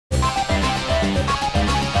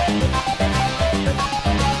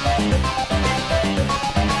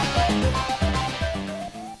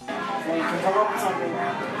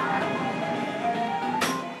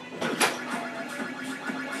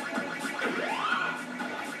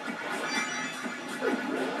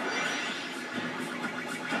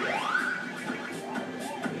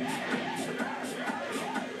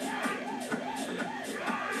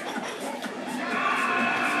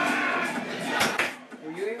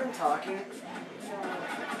talking?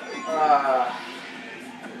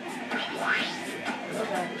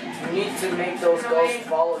 You need to make those ghosts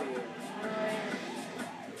follow you.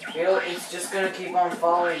 It's just gonna keep on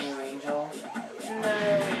following you, Angel.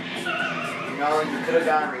 No, you could have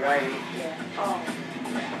gotten it right. Yeah. Oh.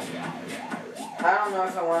 I don't know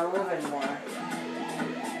if I want to live anymore.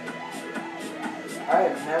 I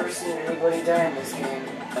have never seen anybody die in this game,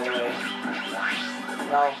 by the way.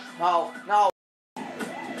 No, no, no!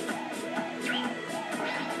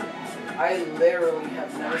 I literally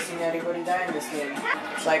have never seen anybody die in this game.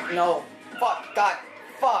 It's like, no. Fuck, God,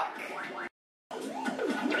 fuck!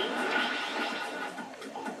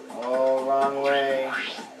 Oh, wrong way.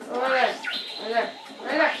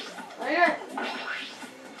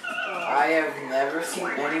 I have never seen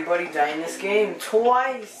anybody die in this game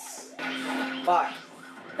twice. Fuck.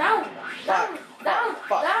 Down. Fuck. Down.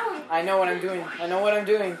 Fuck. Down. I know what I'm doing. I know what I'm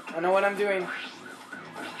doing. I know what I'm doing.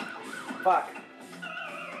 Fuck.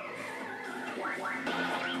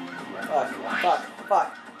 Fuck. Fuck.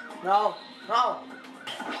 Fuck. No. No.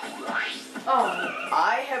 Oh.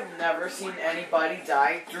 I have never seen anybody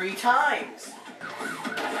die 3 times.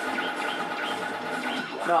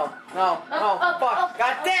 No. No. No. Fuck.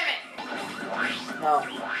 God damn it. No.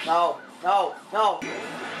 No. No. No.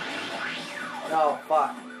 No.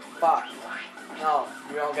 Fuck. Fuck. No.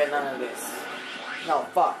 You don't get none of this. No.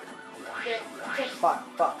 Fuck. Fuck.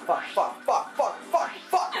 Fuck. Fuck. Fuck. Fuck. Fuck. Fuck. Fuck.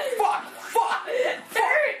 Fuck. Fuck. Fuck.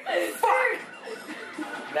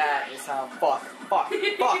 That is how fuck. Fuck.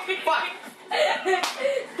 Fuck. Fuck.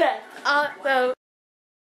 That's awesome.